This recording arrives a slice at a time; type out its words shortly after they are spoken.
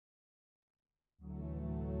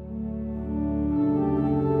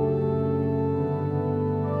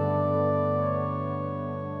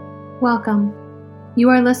Welcome. You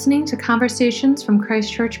are listening to Conversations from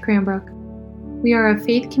Christ Church Cranbrook. We are a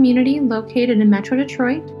faith community located in Metro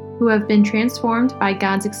Detroit who have been transformed by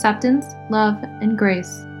God's acceptance, love, and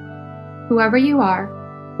grace. Whoever you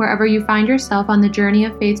are, wherever you find yourself on the journey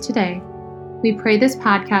of faith today, we pray this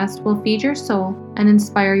podcast will feed your soul and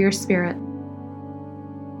inspire your spirit.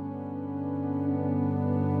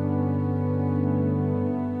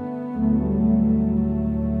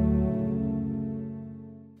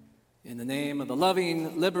 In the name of the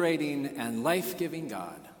loving, liberating, and life-giving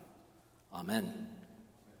God. Amen.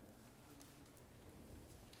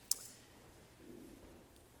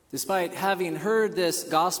 Despite having heard this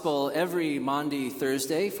gospel every Maundy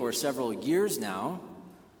Thursday for several years now,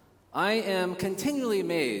 I am continually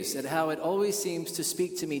amazed at how it always seems to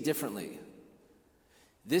speak to me differently.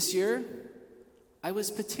 This year, I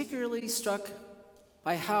was particularly struck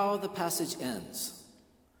by how the passage ends,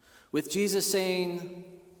 with Jesus saying,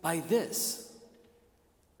 "By this,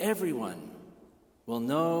 everyone will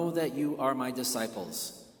know that you are my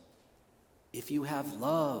disciples, if you have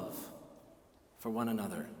love for one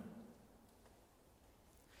another.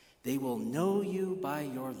 They will know you by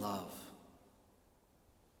your love."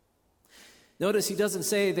 Notice he doesn't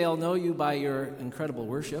say they'll know you by your incredible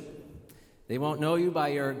worship. They won't know you by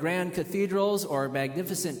your grand cathedrals or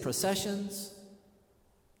magnificent processions,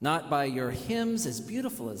 not by your hymns, as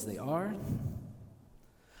beautiful as they are,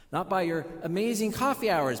 not by your amazing coffee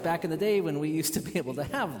hours back in the day when we used to be able to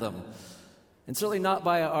have them, and certainly not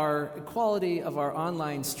by our quality of our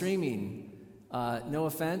online streaming. No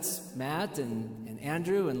offense, Matt and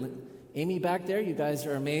Andrew and Amy back there, you guys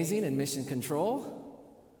are amazing in mission control.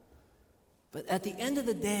 But at the end of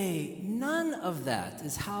the day, none of that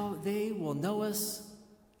is how they will know us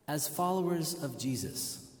as followers of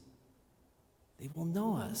Jesus. They will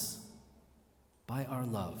know us by our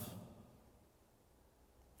love.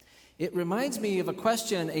 It reminds me of a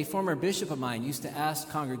question a former bishop of mine used to ask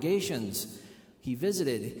congregations he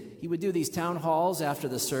visited. He would do these town halls after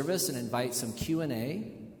the service and invite some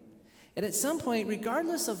Q&A. And at some point,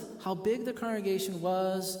 regardless of how big the congregation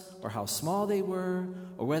was, or how small they were,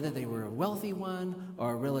 or whether they were a wealthy one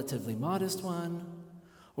or a relatively modest one,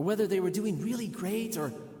 or whether they were doing really great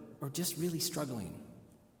or just really struggling,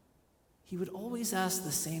 he would always ask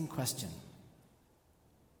the same question.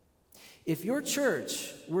 If your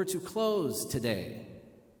church were to close today,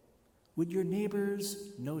 would your neighbors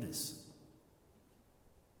notice?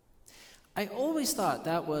 I always thought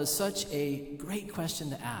that was such a great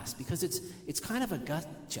question to ask because it's kind of a gut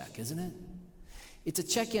check, isn't it? It's a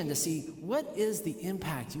check-in to see what is the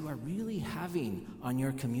impact you are really having on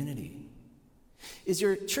your community. Is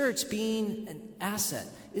your church being an asset?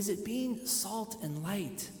 Is it being salt and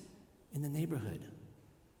light in the neighborhood?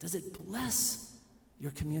 Does it bless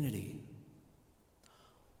your community?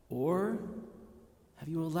 Or have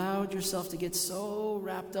you allowed yourself to get so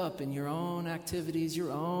wrapped up in your own activities,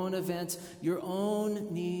 your own events, your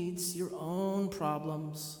own needs, your own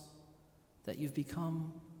problems, that you've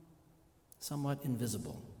become somewhat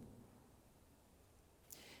invisible?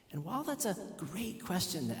 And while that's a great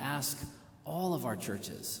question to ask all of our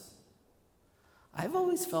churches, I've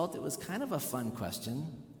always felt it was kind of a fun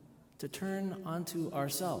question to turn onto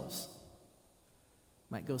ourselves.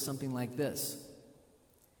 Might go something like this.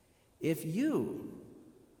 If you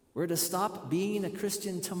were to stop being a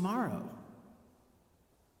Christian tomorrow,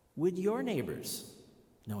 would your neighbors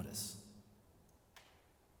notice?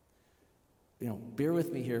 Bear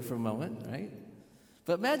with me here for a moment, right?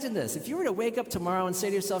 But imagine this. If you were to wake up tomorrow and say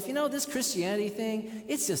to yourself, this Christianity thing,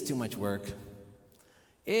 it's just too much work.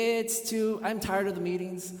 I'm tired of the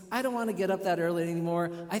meetings. I don't want to get up that early anymore.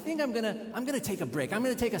 I think I'm gonna take a break. I'm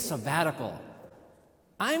gonna take a sabbatical.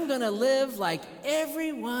 I'm going to live like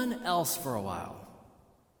everyone else for a while.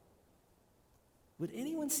 Would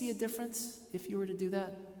anyone see a difference if you were to do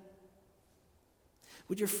that?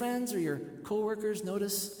 Would your friends or your coworkers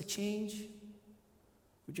notice a change?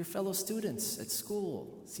 Would your fellow students at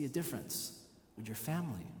school see a difference? Would your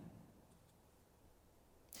family?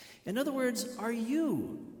 In other words, are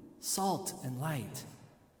you salt and light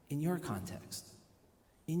in your context,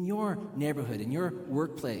 in your neighborhood, in your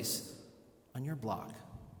workplace, on your block?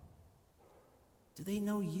 Do they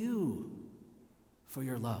know you for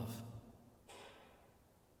your love?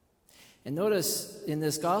 And notice in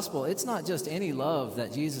this gospel, it's not just any love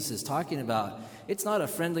that Jesus is talking about. It's not a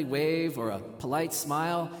friendly wave or a polite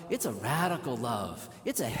smile. It's a radical love.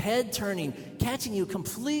 It's a head-turning, catching you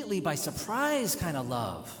completely by surprise kind of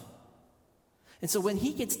love. And so when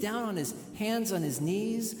he gets down on his hands on his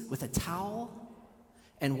knees with a towel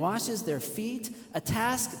and washes their feet, a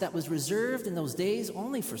task that was reserved in those days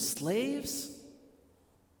only for slaves,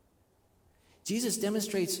 Jesus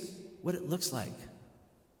demonstrates what it looks like,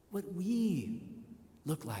 what we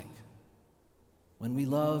look like when we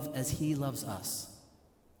love as he loves us,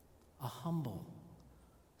 a humble,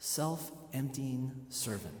 self-emptying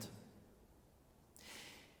servant.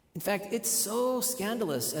 In fact, it's so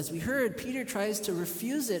scandalous. As we heard, Peter tries to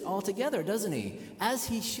refuse it altogether, doesn't he? As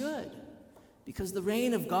he should. Because the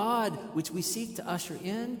reign of God, which we seek to usher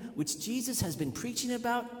in, which Jesus has been preaching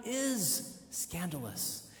about, is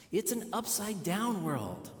scandalous. It's an upside-down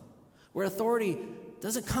world where authority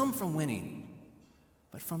doesn't come from winning,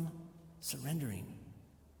 but from surrendering.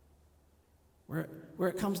 Where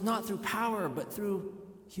it comes not through power, but through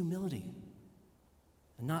humility.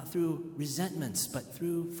 And not through resentments, but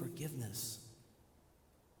through forgiveness.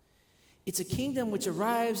 It's a kingdom which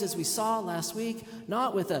arrives, as we saw last week,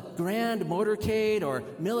 not with a grand motorcade or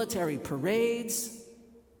military parades,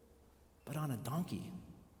 but on a donkey.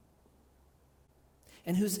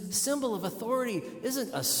 And whose symbol of authority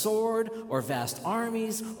isn't a sword or vast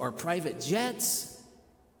armies or private jets,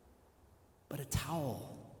 but a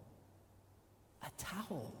towel. A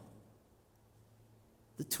towel.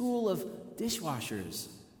 The tool of dishwashers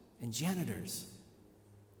and janitors,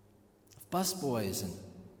 of busboys and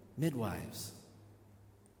midwives.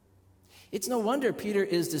 It's no wonder Peter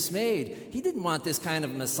is dismayed. He didn't want this kind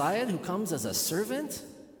of Messiah who comes as a servant.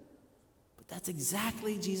 But that's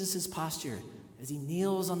exactly Jesus' posture as he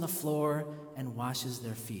kneels on the floor and washes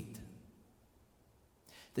their feet.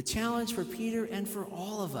 The challenge for Peter and for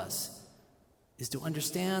all of us is to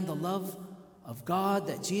understand the love of God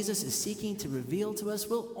that Jesus is seeking to reveal to us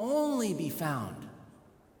will only be found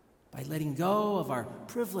by letting go of our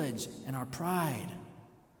privilege and our pride,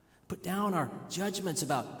 put down our judgments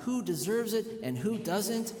about who deserves it and who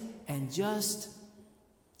doesn't, and just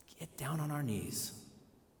get down on our knees.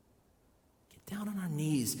 Get down on our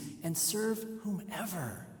knees and serve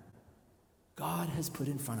whomever God has put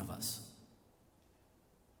in front of us.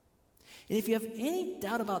 And if you have any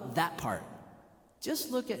doubt about that part,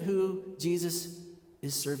 just look at who Jesus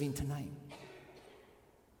is serving tonight.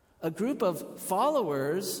 A group of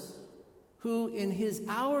followers who in his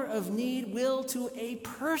hour of need will to a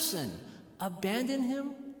person abandon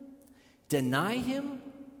him, deny him,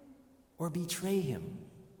 or betray him.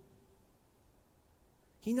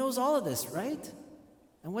 He knows all of this, right?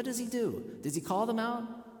 And what does he do? Does he call them out?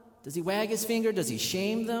 Does he wag his finger? Does he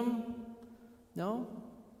shame them? No.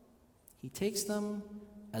 He takes them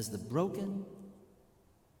as the broken,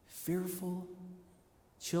 fearful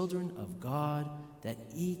children of God that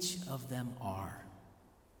each of them are.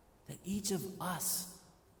 That each of us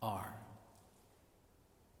are.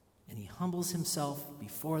 And he humbles himself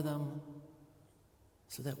before them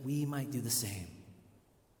so that we might do the same.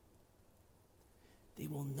 They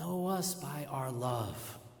will know us by our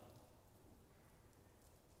love.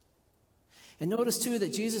 And notice too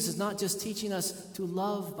that Jesus is not just teaching us to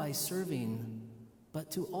love by serving,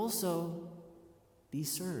 but to also be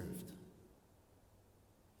served.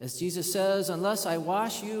 As Jesus says, unless I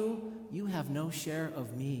wash you, you have no share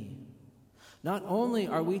of me. Not only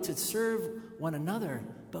are we to serve one another,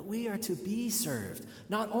 but we are to be served.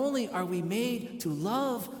 Not only are we made to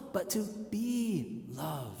love, but to be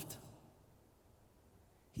loved.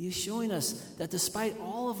 He is showing us that despite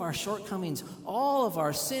all of our shortcomings, all of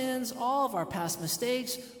our sins, all of our past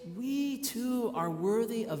mistakes, we too are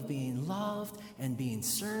worthy of being loved and being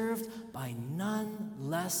served by none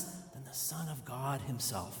less than the Son of God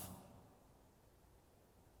himself.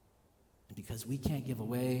 And because we can't give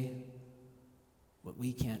away what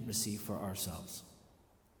we can't receive for ourselves.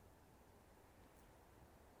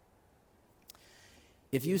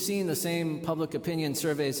 If you've seen the same public opinion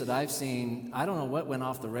surveys that I've seen, I don't know what went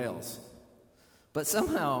off the rails. But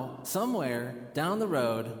somehow, somewhere down the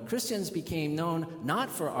road, Christians became known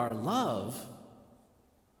not for our love,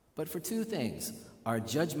 but for two things: our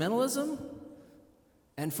judgmentalism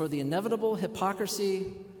and for the inevitable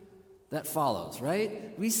hypocrisy that follows,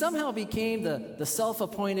 right? We somehow became the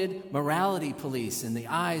self-appointed morality police in the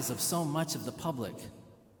eyes of so much of the public.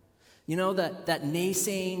 You know, that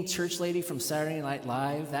naysaying church lady from Saturday Night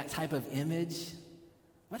Live, that type of image?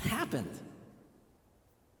 What happened?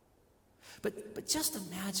 But just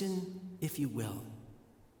imagine, if you will.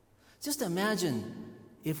 Just imagine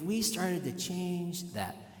if we started to change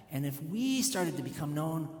that, and if we started to become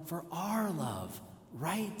known for our love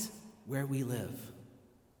right where we live.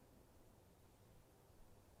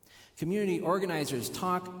 Community organizers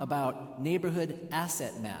talk about neighborhood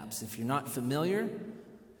asset maps. If you're not familiar,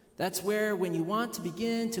 that's where when you want to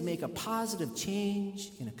begin to make a positive change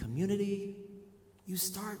in a community, you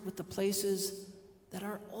start with the places that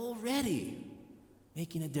are already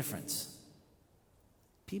making a difference.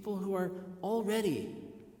 People who are already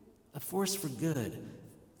a force for good.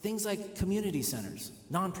 Things like community centers,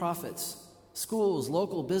 nonprofits, schools,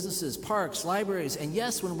 local businesses, parks, libraries, and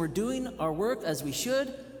yes, when we're doing our work as we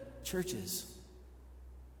should, churches.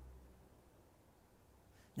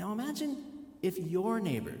 Now imagine if your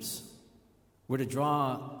neighbors were to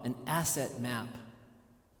draw an asset map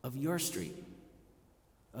of your street,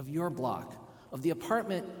 of your block, of the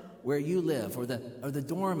apartment where you live, or the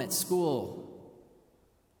dorm at school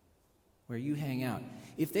where you hang out.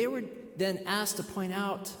 If they were then asked to point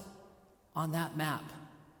out on that map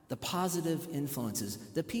the positive influences,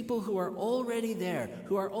 the people who are already there,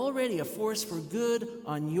 who are already a force for good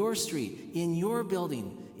on your street, in your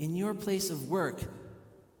building, in your place of work,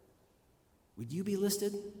 would you be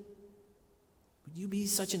listed? Would you be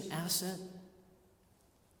such an asset?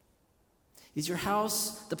 Is your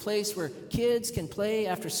house the place where kids can play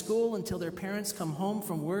after school until their parents come home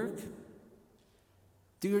from work?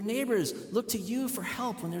 Do your neighbors look to you for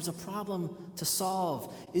help when there's a problem to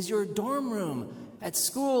solve? Is your dorm room at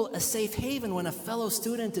school a safe haven when a fellow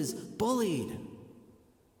student is bullied?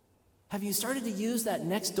 Have you started to use that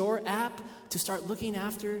Nextdoor app to start looking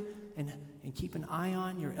after and keep an eye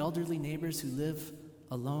on your elderly neighbors who live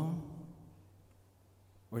alone?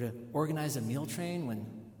 Or to organize a meal train when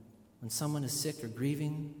someone is sick or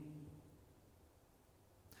grieving?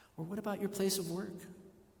 Or what about your place of work?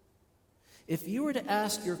 If you were to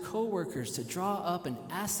ask your coworkers to draw up an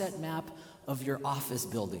asset map of your office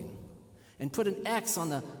building and put an X on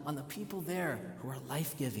the people there who are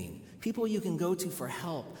life-giving, people you can go to for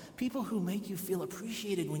help, people who make you feel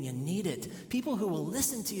appreciated when you need it, people who will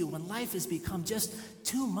listen to you when life has become just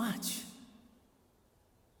too much,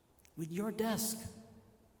 would your desk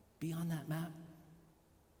be on that map?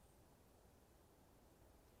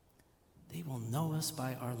 They will know us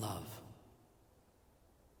by our love.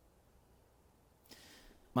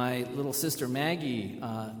 My little sister Maggie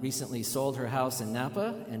recently sold her house in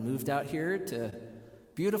Napa and moved out here to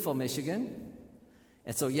beautiful Michigan.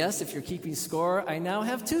 And so yes, if you're keeping score, I now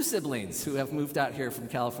have 2 siblings who have moved out here from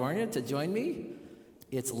California to join me.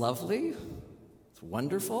 It's lovely. It's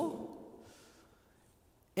wonderful.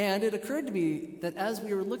 And it occurred to me that as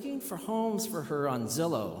we were looking for homes for her on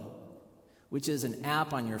Zillow, which is an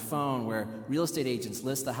app on your phone where real estate agents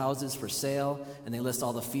list the houses for sale, and they list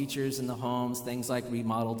all the features in the homes, things like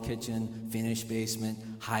remodeled kitchen, finished basement,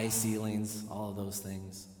 high ceilings, all of those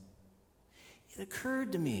things. It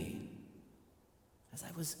occurred to me, as I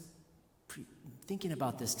was thinking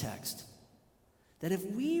about this text, that if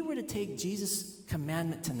we were to take Jesus'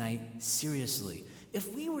 commandment tonight seriously,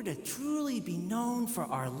 if we were to truly be known for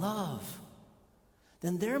our love,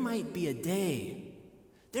 then there might be a day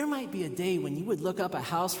when you would look up a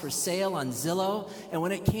house for sale on Zillow, and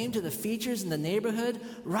when it came to the features in the neighborhood,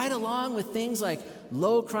 right along with things like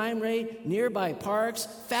low crime rate, nearby parks,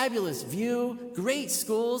 fabulous view, great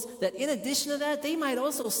schools, that in addition to that, they might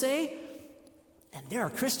also say, and there are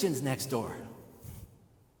Christians next door.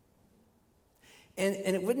 And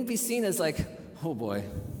it wouldn't be seen as like, oh boy,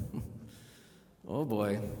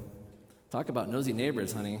 talk about nosy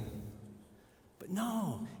neighbors, honey. But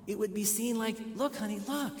no, it would be seen like, look, honey,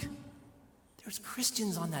 look. There's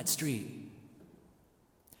Christians on that street.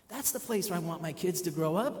 That's the place where I want my kids to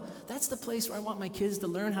grow up. That's the place where I want my kids to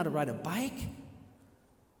learn how to ride a bike.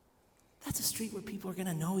 That's a street where people are going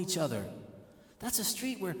to know each other. That's a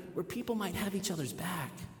street where people might have each other's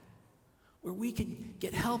back. Where we could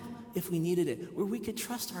get help if we needed it. Where we could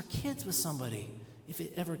trust our kids with somebody if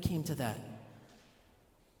it ever came to that.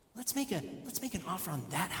 Let's make an offer on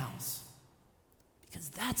that house. Because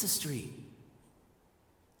that's a street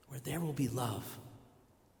where there will be love.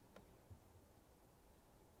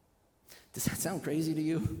 Does that sound crazy to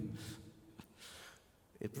you?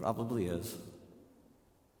 It probably is.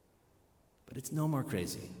 But it's no more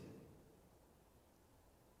crazy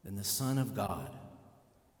than the Son of God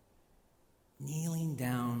kneeling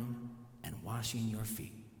down and washing your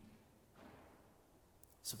feet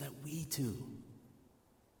so that we too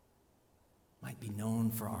might be known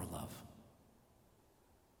for our love.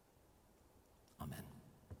 Amen.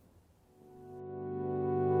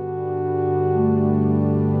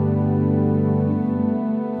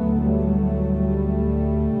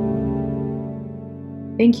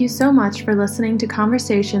 Thank you so much for listening to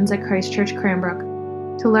Conversations at Christ Church Cranbrook.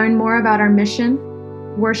 To learn more about our mission,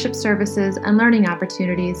 worship services, and learning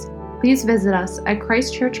opportunities, please visit us at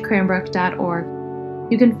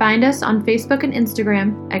christchurchcranbrook.org. You can find us on Facebook and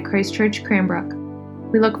Instagram at Christ Church Cranbrook.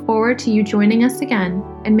 We look forward to you joining us again,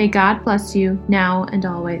 and may God bless you now and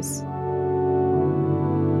always.